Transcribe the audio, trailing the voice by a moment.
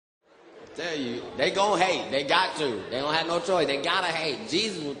Tell you, they gonna hate. They got to. They don't have no choice. They gotta hate.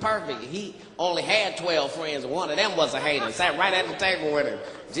 Jesus was perfect. He only had 12 friends, and one of them was a hater. Sat right at the table with him.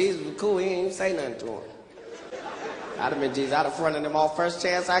 Jesus was cool. He didn't even say nothing to him. I'd have been Jesus. I'd have fronted him off first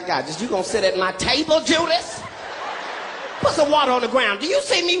chance I got. Just, you gonna sit at my table, Judas? Put some water on the ground. Do you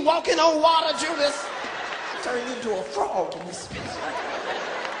see me walking on water, Judas? Turn you into a frog in this bitch.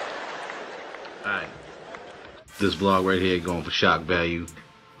 Alright. This vlog right here going for shock value.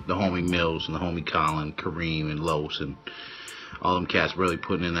 The homie Mills and the homie Colin, Kareem and Los and all them cats really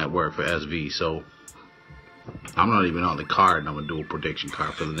putting in that work for SV. So I'm not even on the card, and I'm gonna do a prediction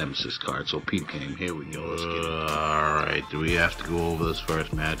card for the Nemesis card. So Pete came. Here we go. Let's get it. Alright, do we have to go over this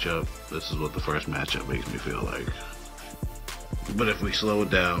first matchup? This is what the first matchup makes me feel like. But if we slow it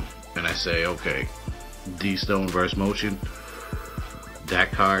down and I say, okay, D-Stone versus Motion,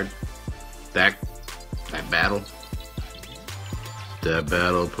 that card, that battle. That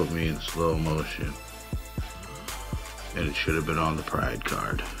battle put me in slow motion. And it should have been on the Pride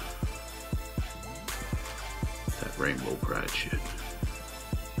card. That Rainbow Pride shit.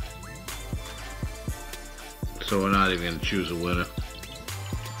 So we're not even going to choose a winner.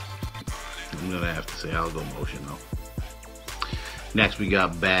 I'm going to have to say I'll go Motion though. Next we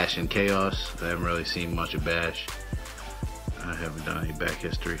got Bash and Chaos. I haven't really seen much of Bash. I haven't done any back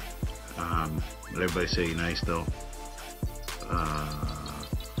history. But everybody say he's nice though.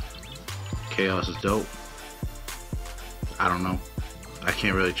 Chaos is dope. I don't know. I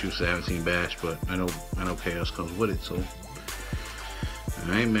can't really choose. I haven't seen Bash, but I know Chaos comes with it. So,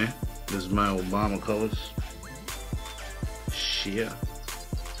 alright, man. This is my Obama colors. Shit.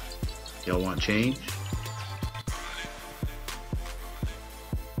 Y'all want change?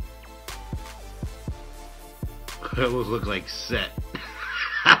 Those look like set.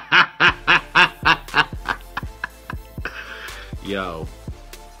 Yo,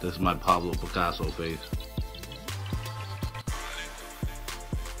 this is my Pablo Picasso face.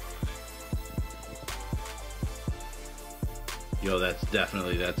 Yo, that's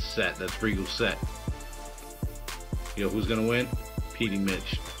set. That's Regul set. Yo, who's gonna win? Petey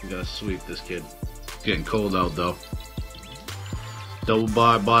Mitch. We're gonna sweep this kid. It's getting cold out though. Double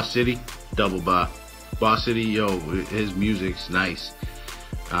bar, Boss City. Double bar. Boss City, yo, his music's nice.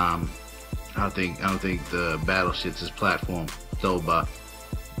 I don't think the battle shit's his platform. Double bar.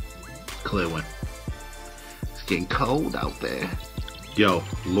 Clear win. It's getting cold out there. Yo,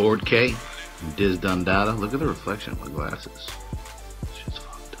 Lord K, Diz Dundada. Look at the reflection of my glasses. Shit's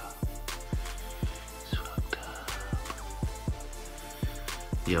fucked up. It's fucked up.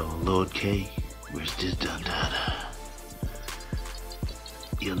 Yo, Lord K, where's Diz Dundada?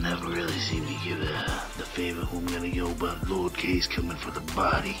 You'll never really see me give the favor who I'm gonna go, but Lord K's coming for the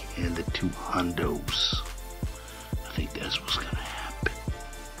body and the 2 hundos. I think that's what's gonna happen.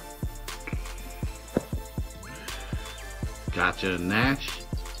 Gotcha, Nash.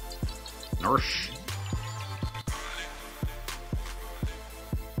 Nurse.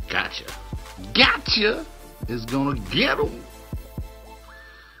 Gotcha. Gotcha is gonna get him.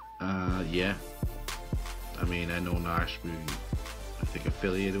 Yeah. I mean, I know Narsh. I think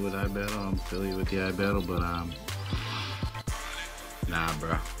affiliated with iBattle. I'm affiliated with the iBattle, but nah,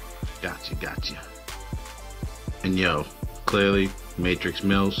 bro. Gotcha. And yo, clearly Matrix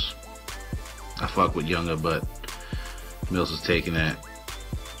Mills. I fuck with Younger, but Mills is taking that.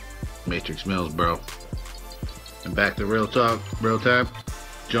 Matrix Mills, bro. And back to real talk, real time.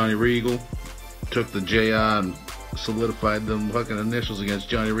 Johnny Regul took the JR and solidified them fucking initials against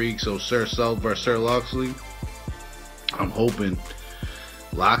Johnny Regal. So Sir Salt versus Sir Loxley. I'm hoping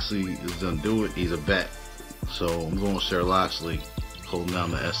Loxley is gonna do it. He's a vet, so I'm going with Sir Loxley, holding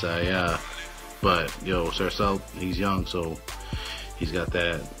down the SIR. But yo, Sir Salt, he's young, so he's got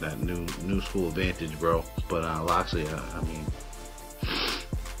that new school advantage, bro. But Loxley, I mean,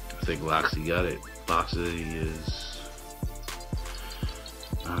 I think Loxley got it. Loxley is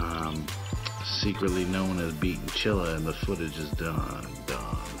secretly known as beating Chilla, and the footage is done.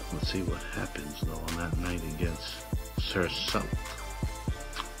 Let's see what happens though on that night against Sir Salt.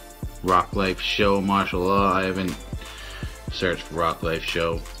 Rock Life Show, martial law. I haven't searched for Rock Life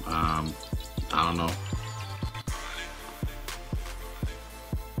Show. I don't know.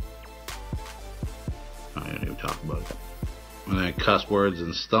 I didn't even talk about it. And then Cuss Words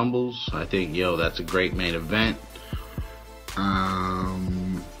and Stumbles. I think, yo, that's a great main event. I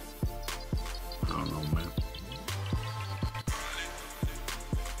don't know, man.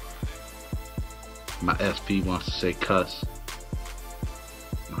 My SP wants to say Cuss.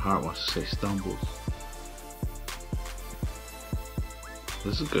 My heart wants to say Stumbles.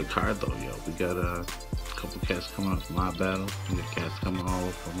 This is a good card though, yo. We got couple cats coming up from my battle. And the cats coming all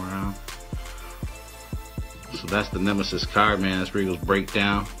from around. So that's the Nemesis card, man. That's Regul's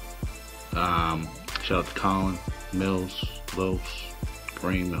breakdown. Shout out to Colin, Mills, Los,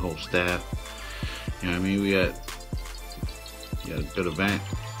 Green, the whole staff. You know what I mean? We got a good event.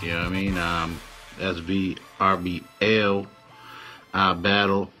 You know what I mean? SVRBL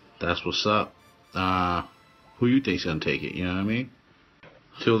battle. That's what's up. Who you think's gonna take it? You know what I mean?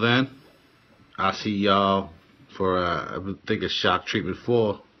 Till then, I'll see y'all for I think it's Shock Treatment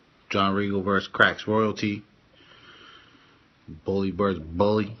 4. John Regul versus Cracks Royalty. Bully versus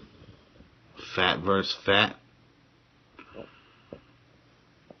Bully. Fat versus Fat.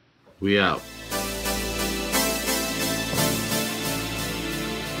 We out.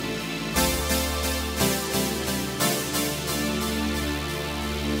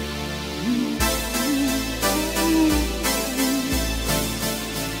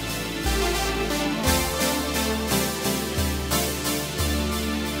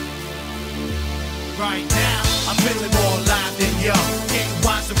 Right now, I'm feeling more alive than young. Getting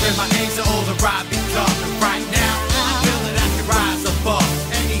wiser when my aims are older, I become. And right now, I feel that I can rise above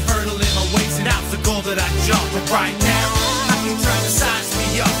any hurdle in my ways and obstacle that I jump. But right now, I keep trying to size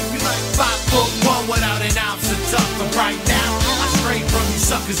me up. You like 5'1" without an ounce of tuck. But right now, I stray from you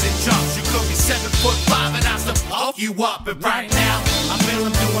suckers and chumps. You could be 7'5" and I'll still poke you up. And right now, I feel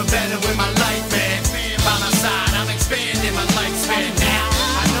I'm doing better with my life, man. By my side, I'm expanding my lifespan now.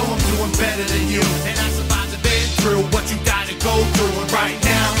 I'm doing better than you, and I survived the been through what you gotta go through. And right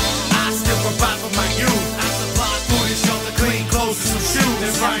now, I still provide for my youth. I supply food and shelter, clean clothes and some shoes.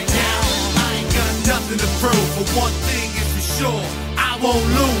 And right now, I ain't got nothing to prove, but one thing is for sure, I won't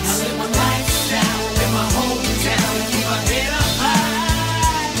lose. I live my lifestyle in my hometown and keep my head up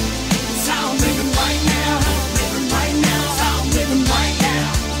high. That's how I'm living right now. Living right now. That's how I'm living right now.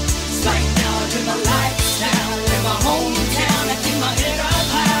 Right now, I live my lifestyle in my hometown and keep my head up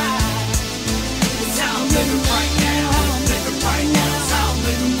high. Living right now, living right now, that's how I'm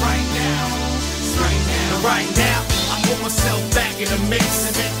living right now. Right now, right now, I put myself back in the mix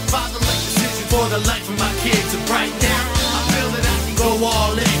and make father-like decisions for the life of my kids. And right now, I feel that I can go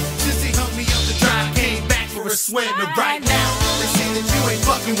all in. Since they hung me up to dry, I came back for a swim. And right now, they say that you ain't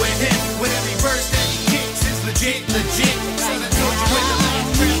fucking with him. With every verse that he kicks is legit, legit. So I told you in the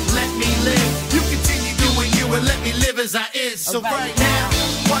last track, let me live. You continue doing you and let me live as I is. So right now,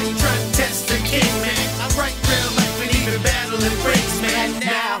 why you trying to test the kid, man? I write real life and even battling breaks, man.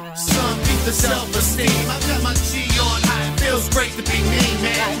 Now, some keep the self-esteem. I've got my G on high. It feels great to be me,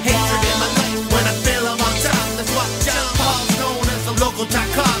 man. Hatred in my life when I feel I'm on top. That's why John Paul's known as the local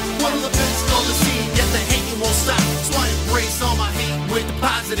tycoon.